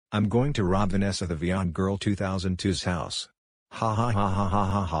I'm going to rob VanessaTheVyondGirl2002's house. Ha ha ha ha ha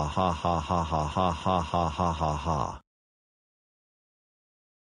ha ha ha ha ha ha ha ha ha ha ha ha.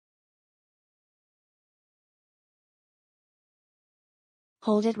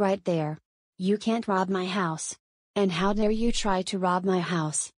 Hold it right there. You can't rob my house. And how dare you try to rob my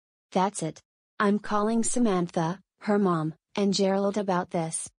house? That's it. I'm calling Samantha, her mom, and Gerald about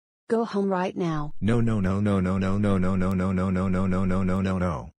this. Go home right now. No no no no no no no no no no no no no no no no no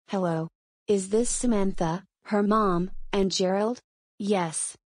no. Hello. Is this Samantha, her mom, and Gerald?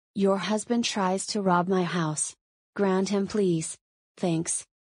 Yes. Your husband tries to rob my house. Ground him please. Thanks.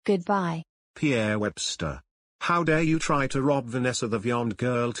 Goodbye. Pierre Webster. How dare you try to rob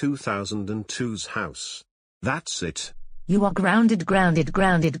VanessaTheVyondGirl2002's house? That's it. You are grounded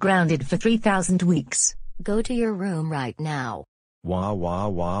for 3,000 weeks. Go to your room right now. Wah wah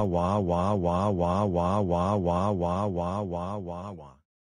wah wah wah wah wah wah wah wah wah wah wah wah wah.